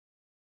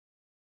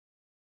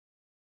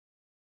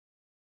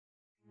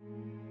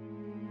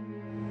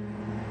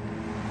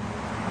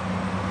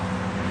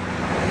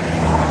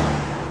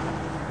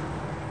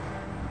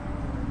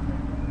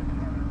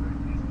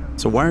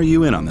So why are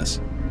you in on this?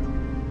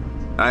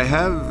 I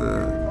have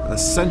a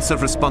sense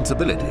of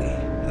responsibility.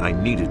 I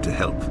needed to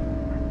help.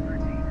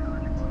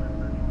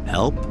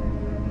 Help?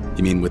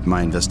 You mean with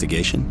my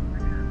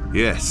investigation?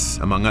 Yes,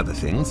 among other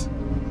things.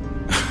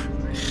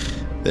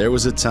 There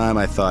was a time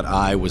I thought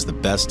I was the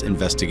best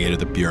investigator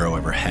the Bureau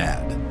ever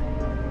had.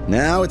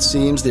 Now it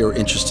seems they were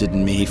interested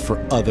in me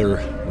for other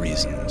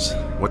reasons.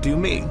 What do you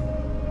mean?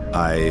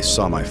 I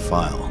saw my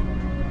file.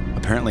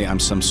 Apparently I'm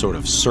some sort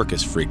of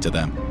circus freak to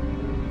them.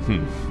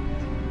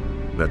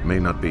 That may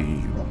not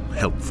be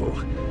helpful.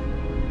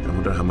 I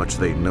wonder how much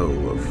they know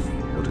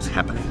of what is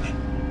happening.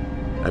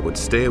 I would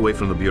stay away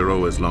from the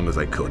Bureau as long as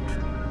I could.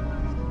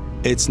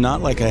 It's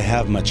not like I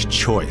have much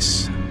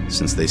choice,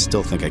 since they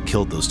still think I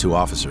killed those 2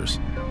 officers.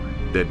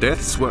 Their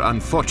deaths were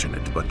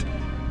unfortunate, but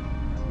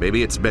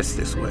maybe it's best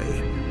this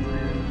way.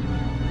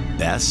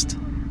 Best?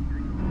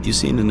 You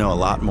seem to know a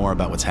lot more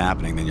about what's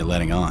happening than you're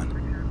letting on.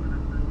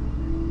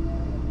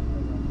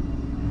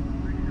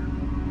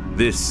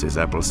 This is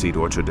Appleseed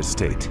Orchard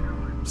Estate.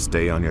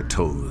 Stay on your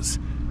toes.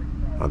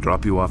 I'll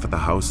drop you off at the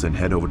house and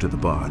head over to the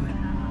barn.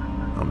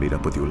 I'll meet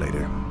up with you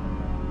later.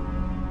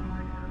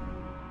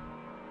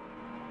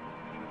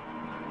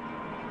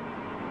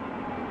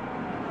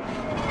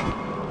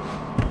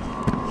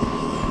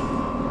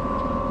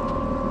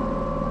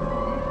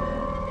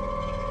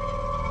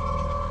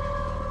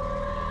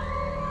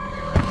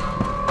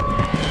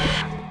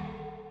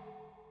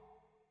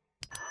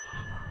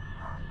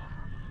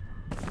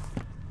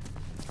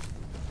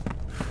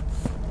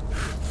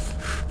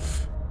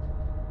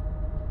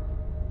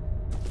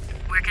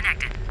 We're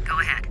connected. Go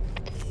ahead.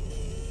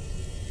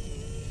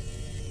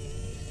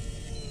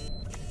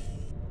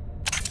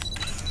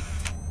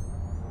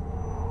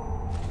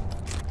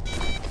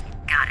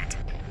 Got it.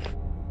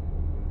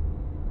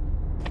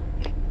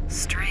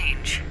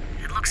 Strange.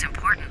 It looks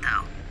important,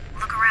 though.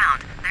 Look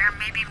around. There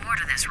may be more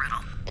to this riddle.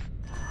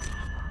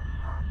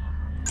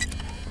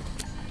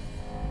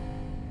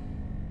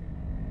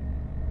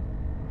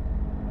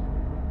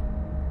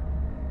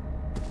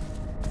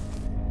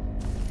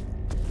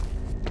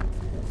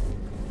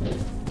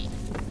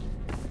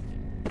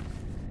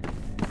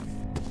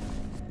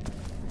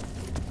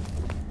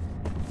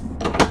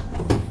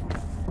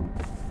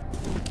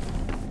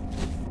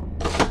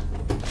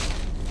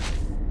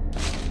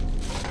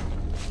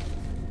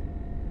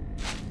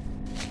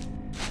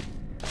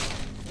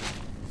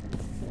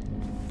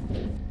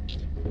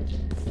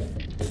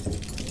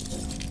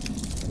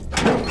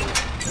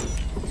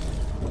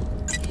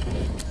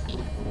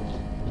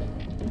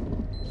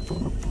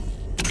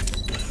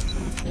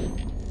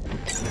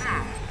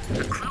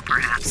 A clue,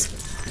 perhaps.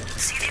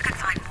 See if you can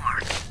find more.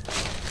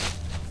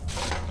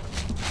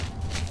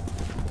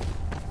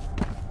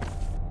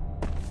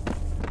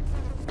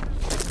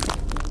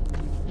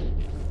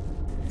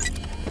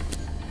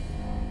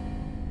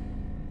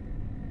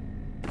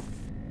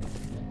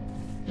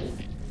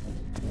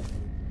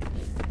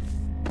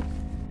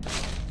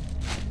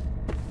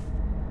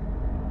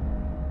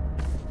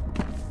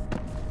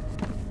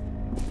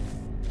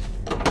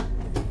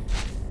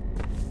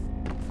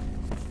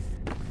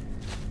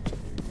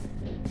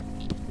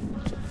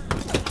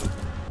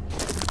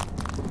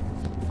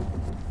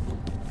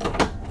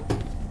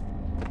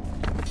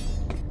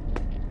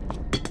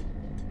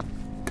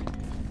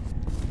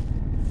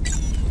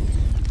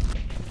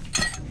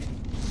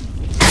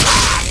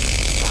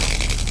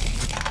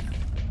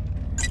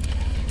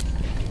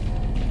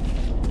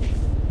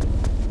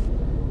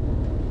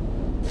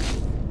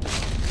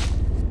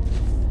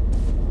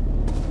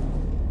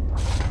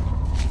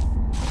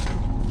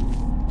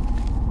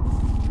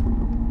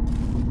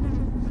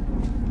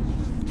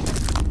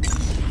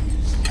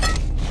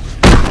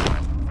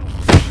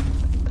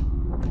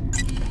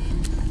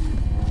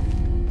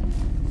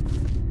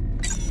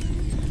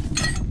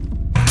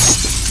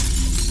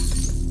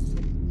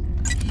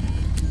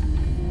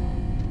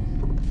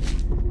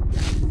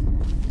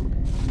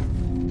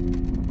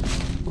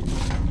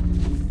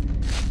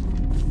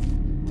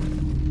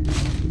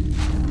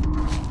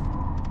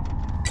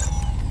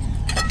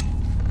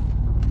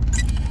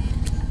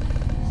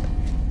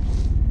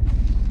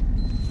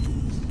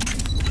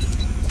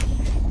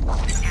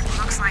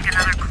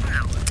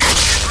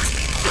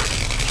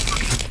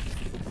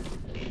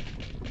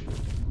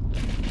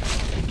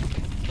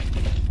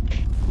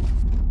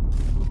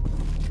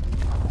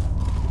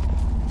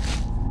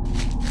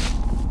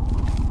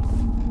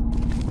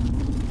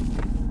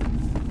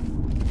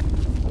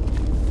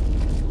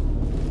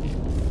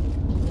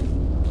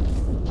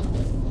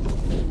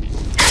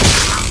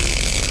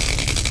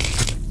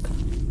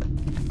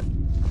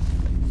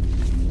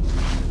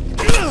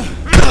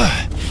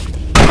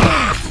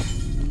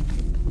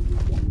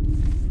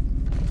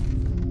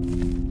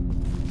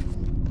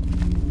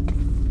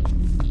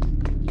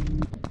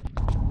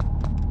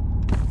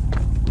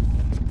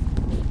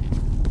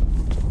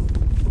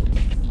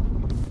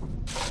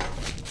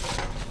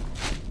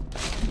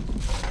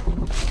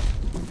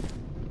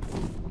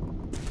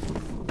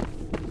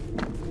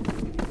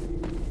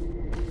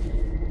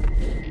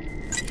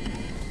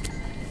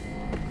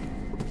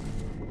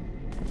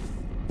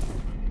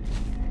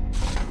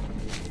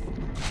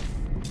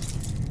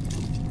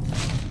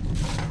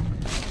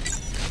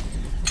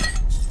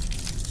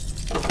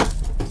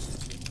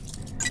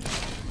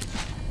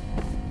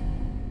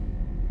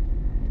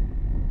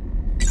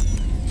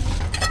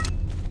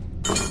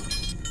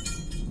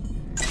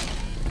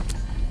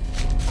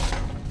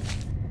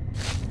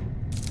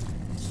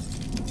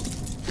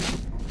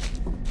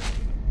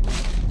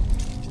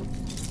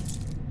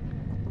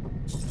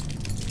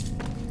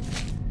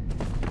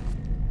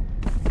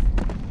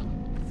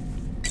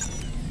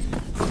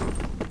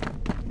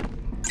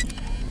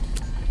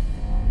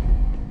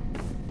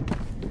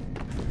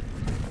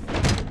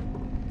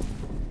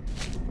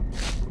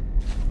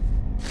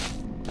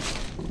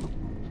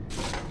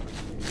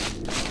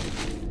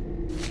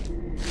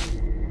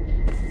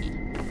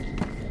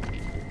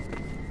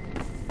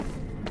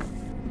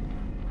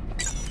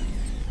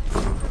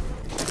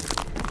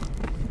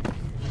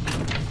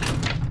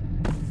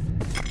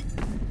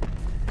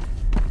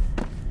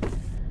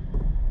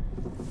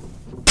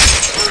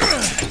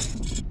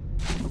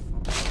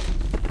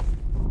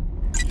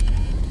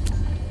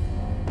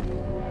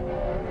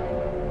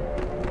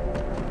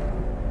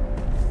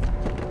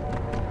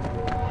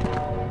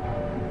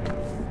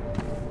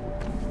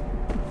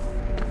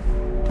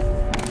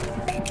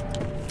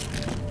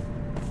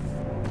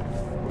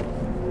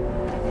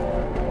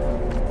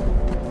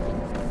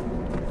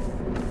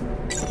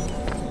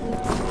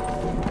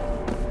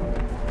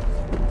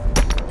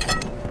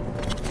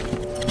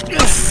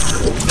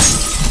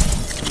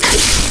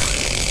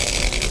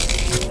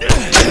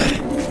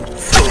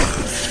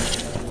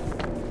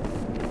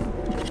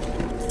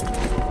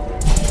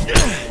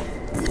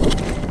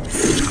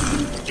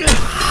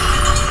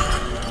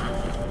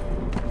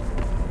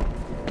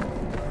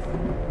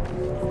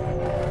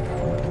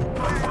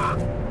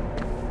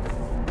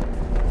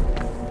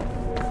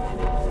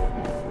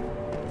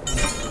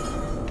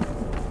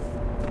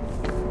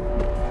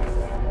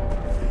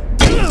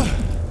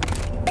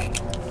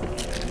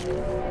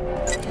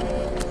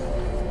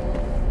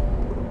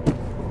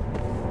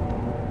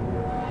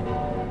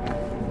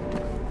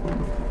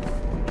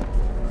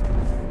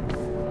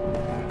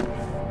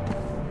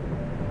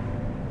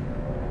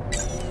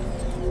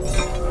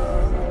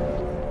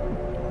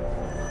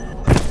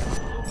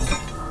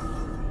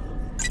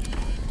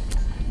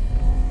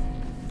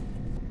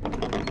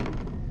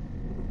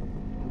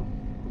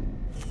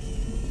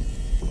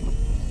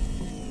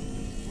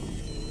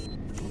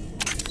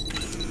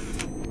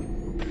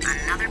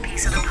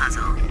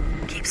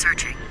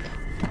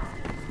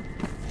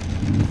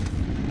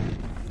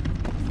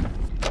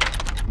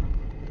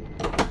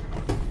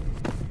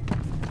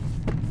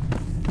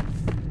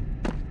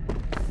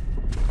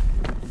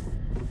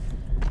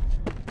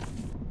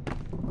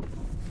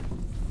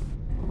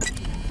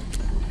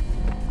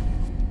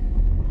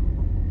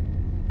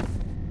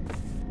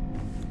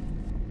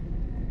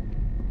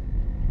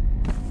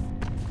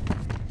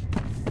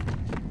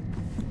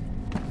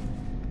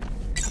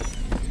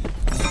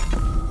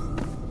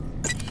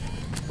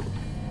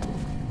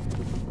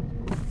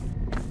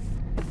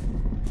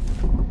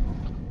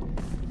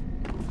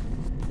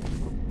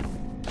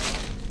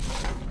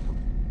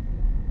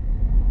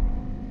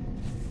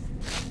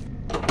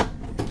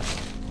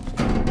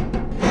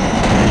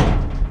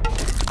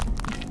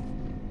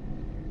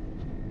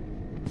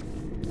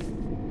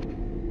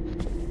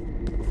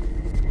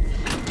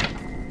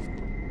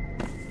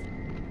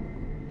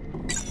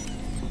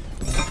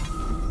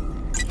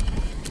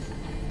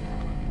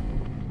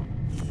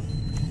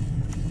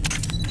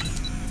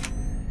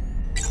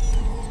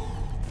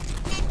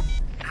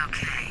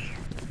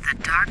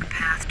 dark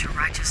path to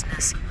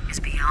righteousness is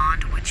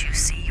beyond what you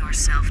see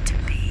yourself to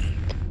be.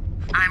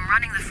 I'm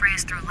running the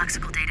phrase through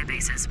lexical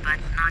databases, but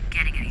not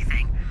getting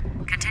anything.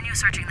 Continue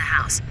searching the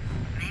house.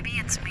 Maybe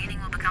its meaning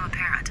will become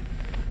apparent.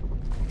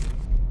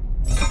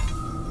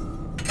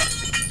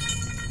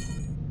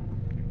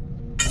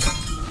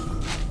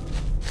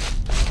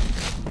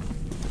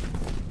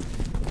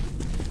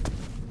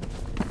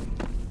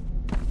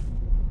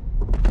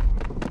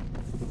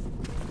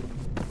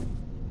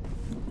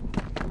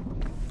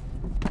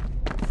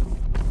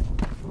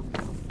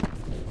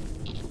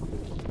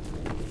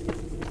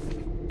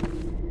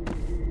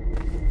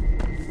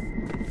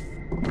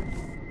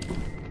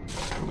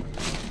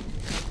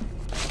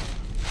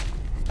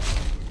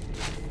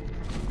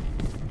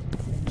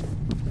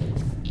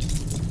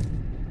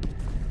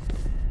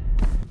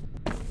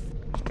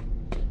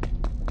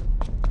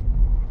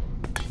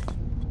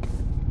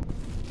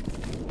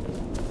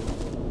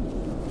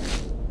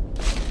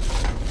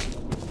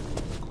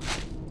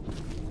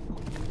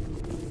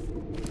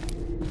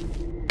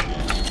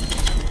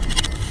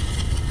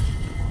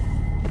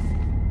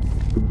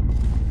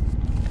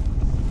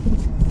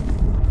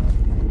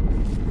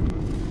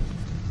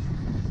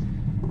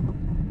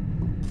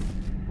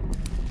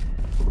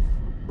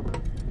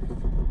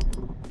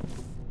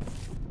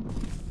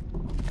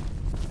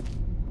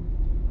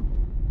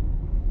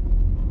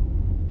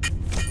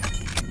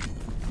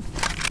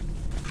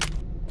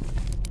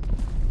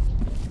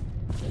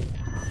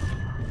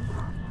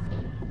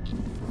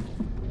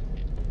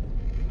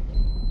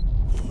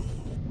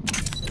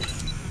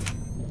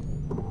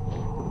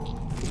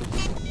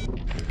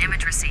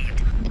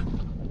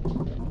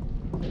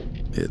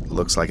 It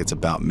looks like it's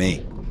about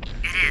me.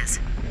 It is.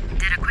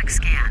 Did a quick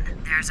scan.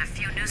 There's a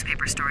few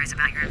newspaper stories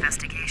about your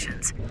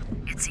investigations.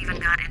 It's even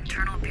got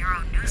internal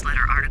Bureau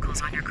newsletter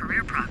articles on your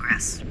career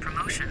progress,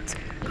 promotions,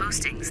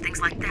 postings,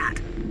 things like that.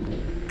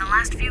 The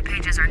last few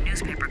pages are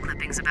newspaper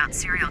clippings about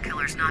serial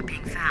killers not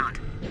being found.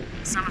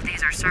 Some of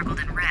these are circled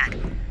in red,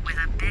 with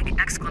a big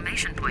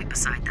exclamation point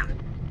beside them.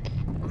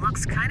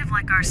 Looks kind of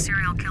like our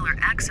serial killer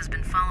X has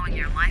been following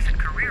your life and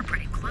career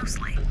pretty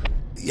closely.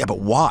 Yeah, but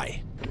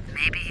why?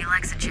 Maybe he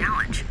likes a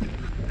challenge.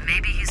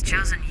 Maybe he's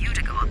chosen you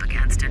to go up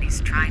against and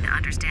he's trying to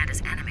understand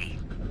his enemy.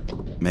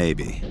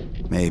 Maybe,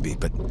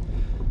 but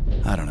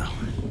I don't know.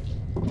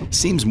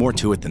 Seems more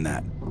to it than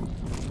that.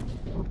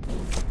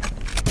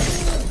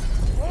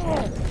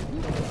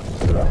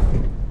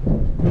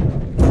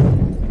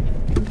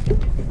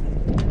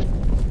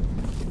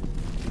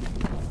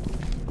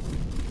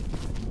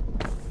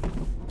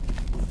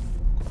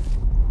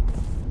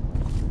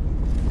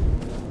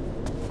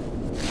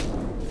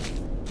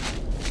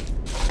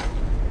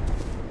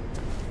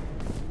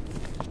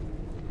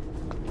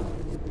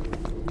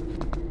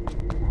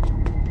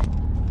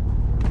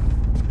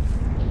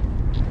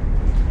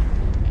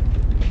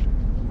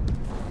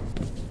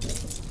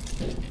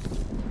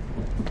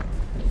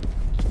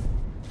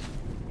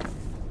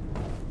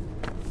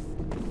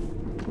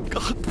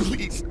 God,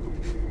 please.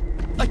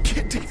 I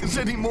can't take this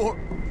anymore.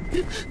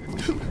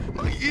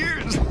 My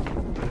ears.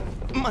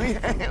 My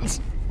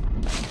hands.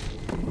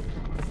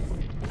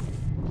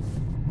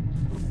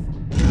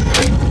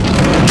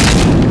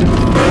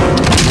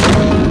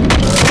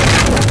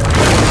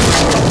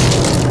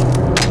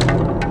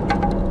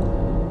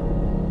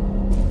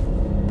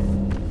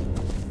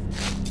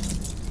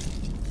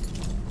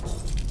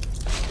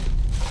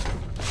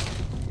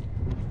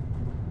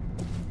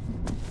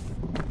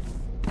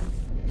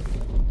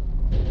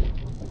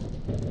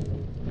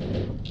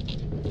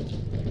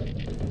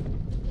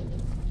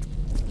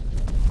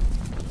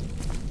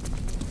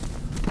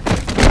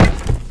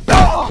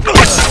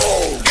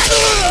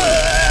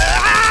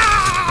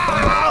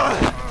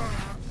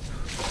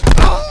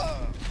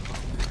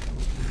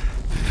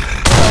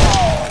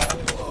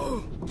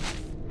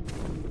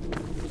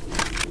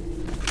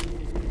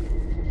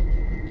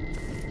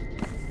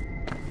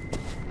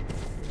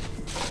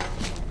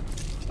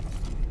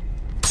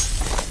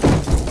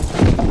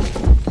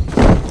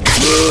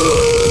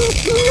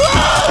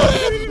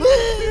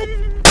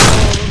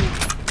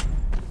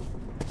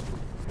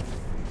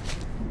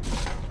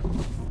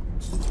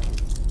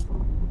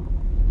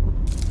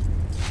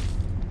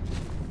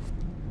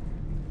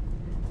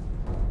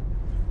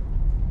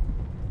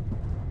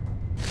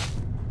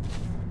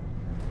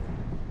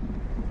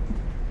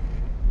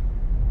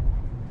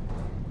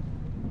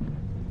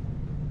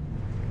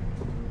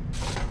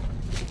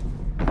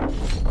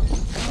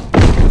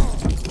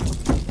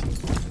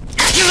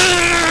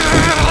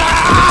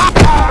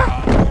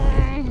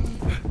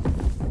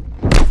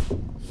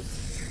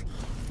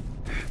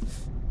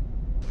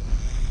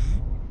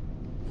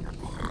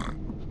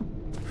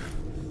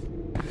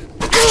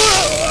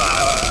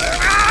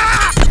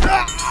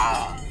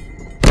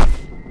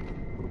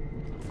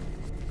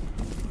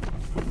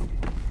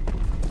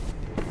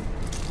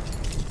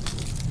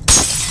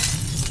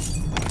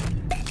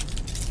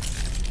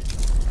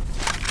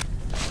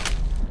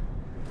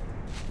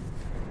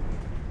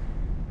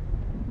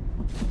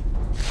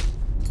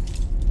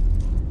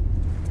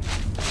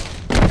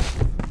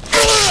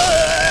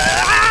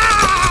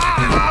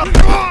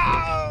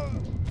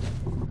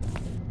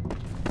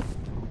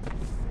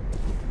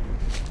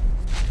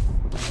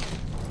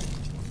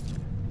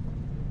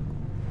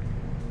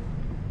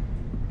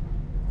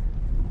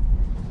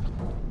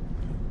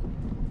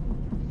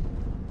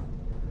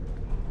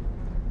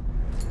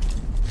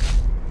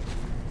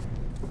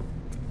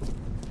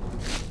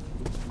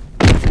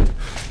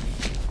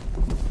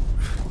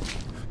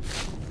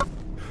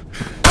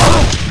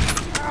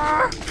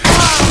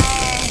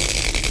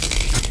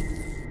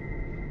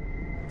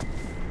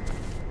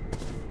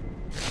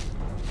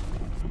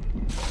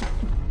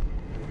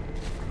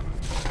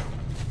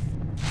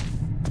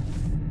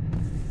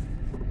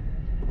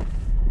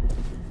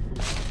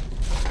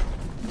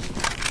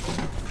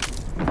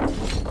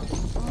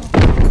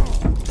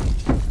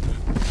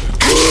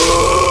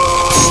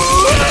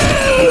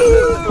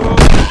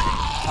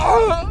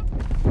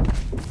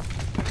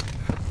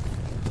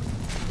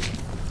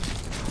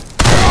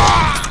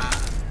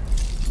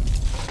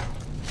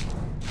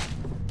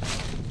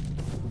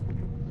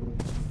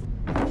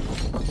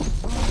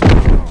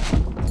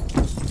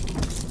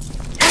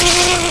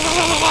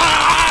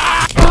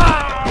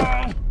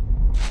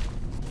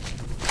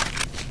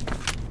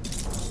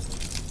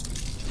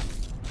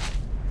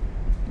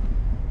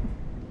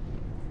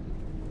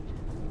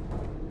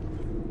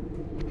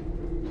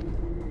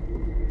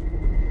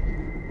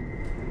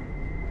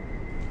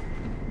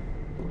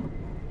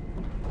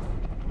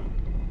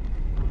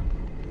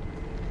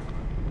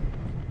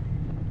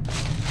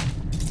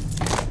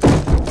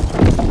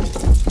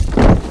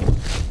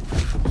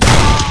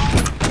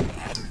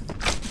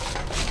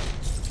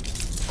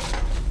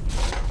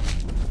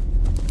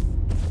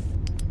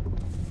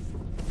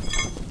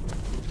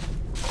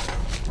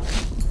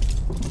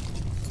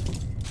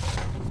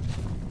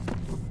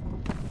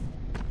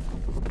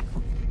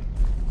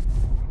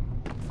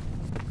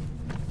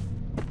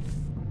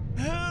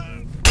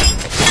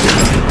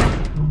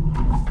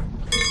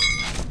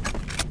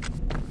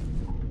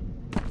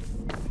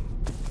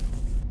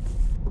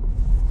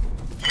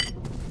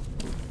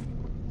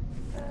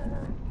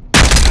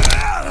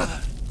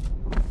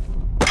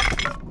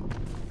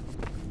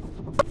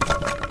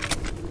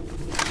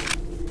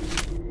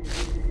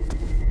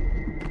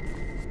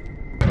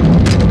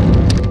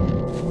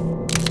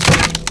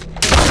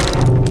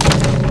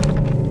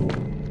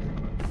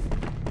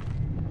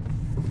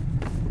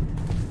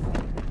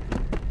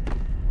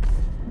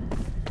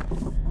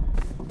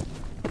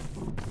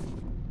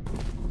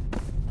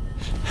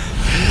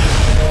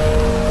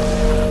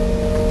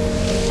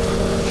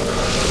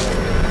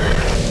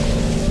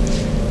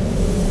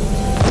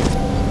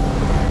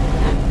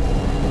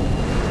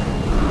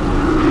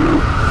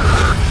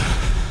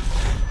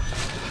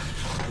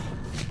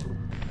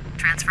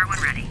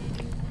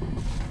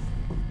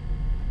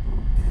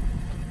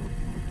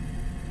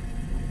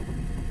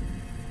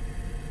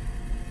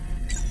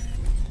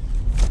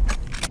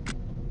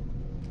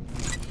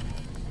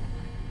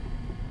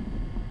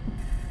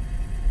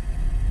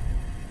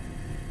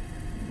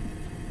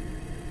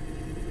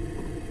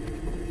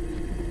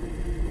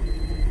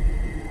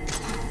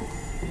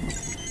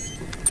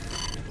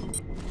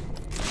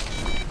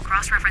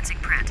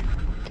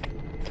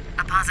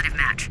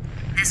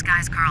 This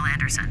guy's Carl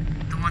Anderson,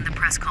 the one the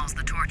press calls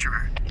the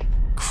torturer.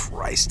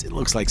 Christ, it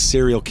looks like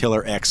serial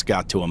killer X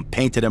got to him,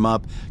 painted him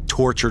up,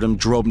 tortured him,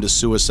 drove him to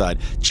suicide,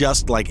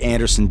 just like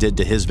Anderson did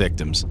to his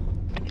victims.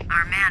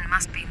 Our man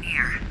must be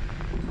near.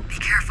 Be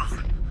careful.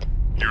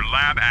 Your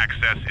lab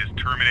access is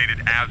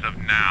terminated as of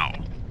now.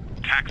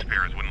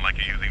 Taxpayers wouldn't like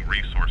you using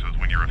resources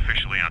when you're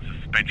officially on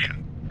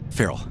suspension.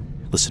 Farrell,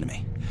 listen to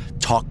me.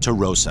 Talk to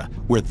Rosa.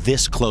 We're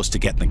this close to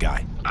getting the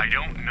guy. I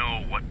don't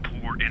know what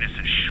poor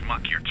innocent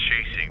schmuck you're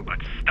chasing, but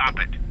stop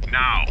it,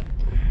 now.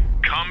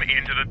 Come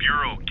into the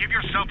Bureau, give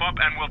yourself up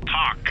and we'll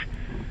talk.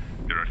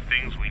 There are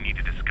things we need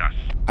to discuss.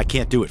 I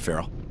can't do it,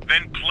 Farrell.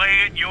 Then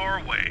play it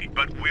your way,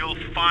 but we'll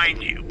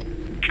find you.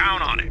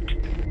 Count on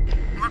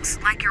it. Looks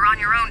like you're on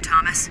your own,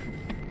 Thomas.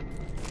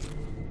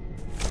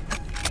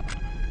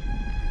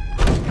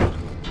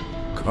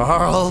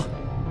 Carl?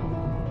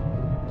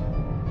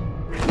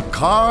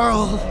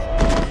 Carl?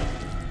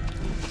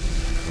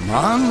 Come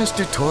on,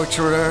 Mr.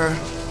 Torturer.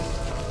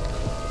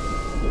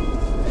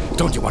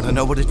 Don't you want to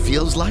know what it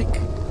feels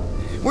like?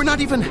 We're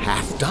not even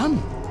half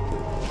done.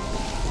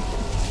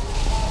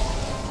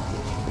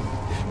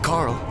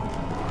 Carl,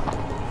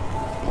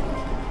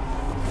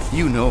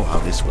 you know how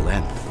this will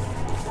end.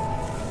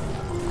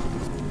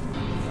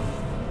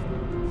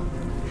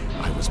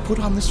 I was put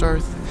on this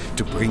earth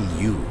to bring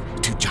you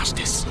to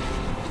justice.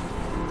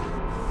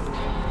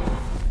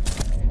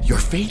 Your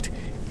fate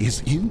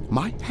is in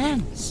my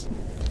hands.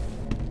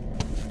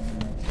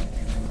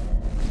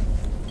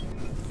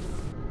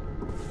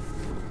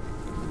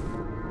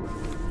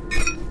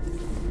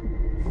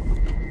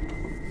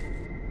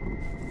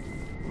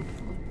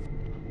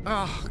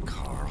 Oh,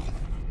 Carl.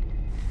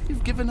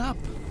 You've given up.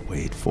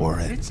 Wait for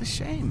it. It's a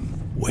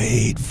shame.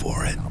 Wait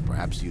for it. Now,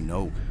 perhaps you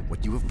know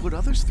what you have put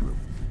others through.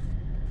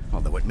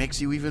 Although it makes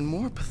you even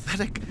more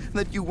pathetic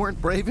that you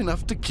weren't brave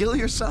enough to kill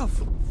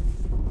yourself.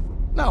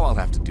 Now I'll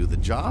have to do the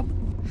job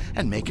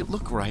and make it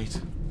look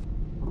right.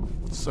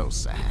 So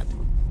sad.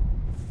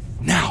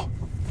 Now!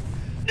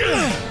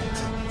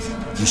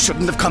 You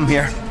shouldn't have come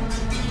here.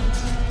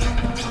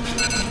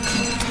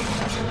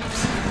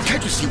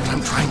 Can't you see what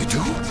I'm trying to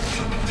do?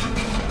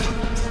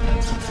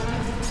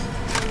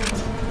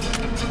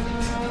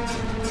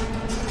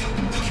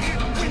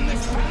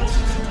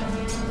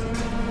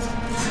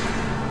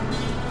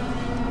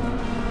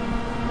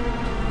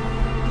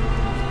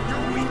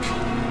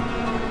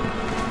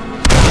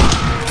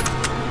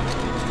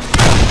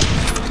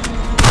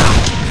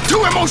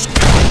 Emotion.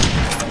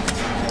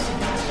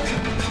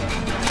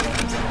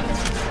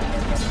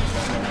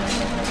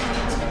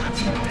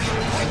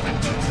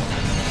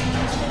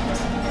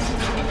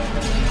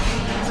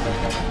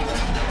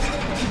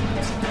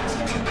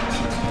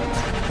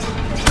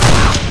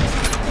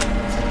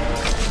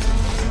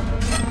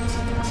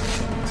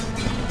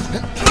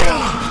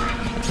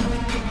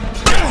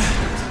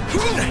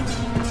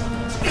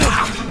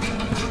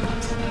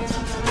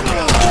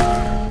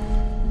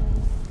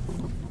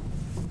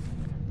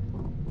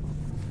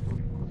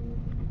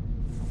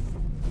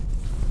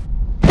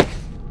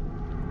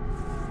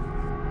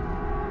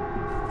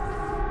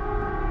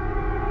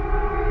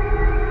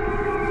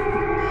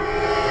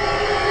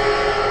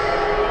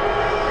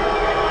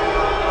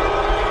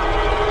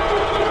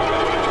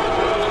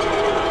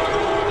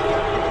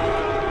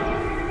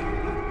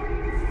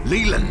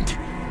 Leland!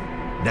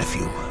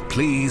 Nephew,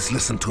 please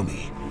listen to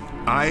me.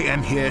 I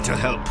am here to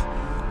help.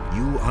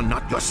 You are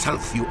not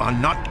yourself. You are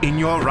not in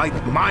your right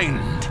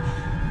mind.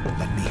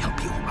 Let me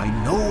help you. I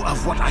know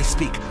of what I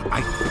speak.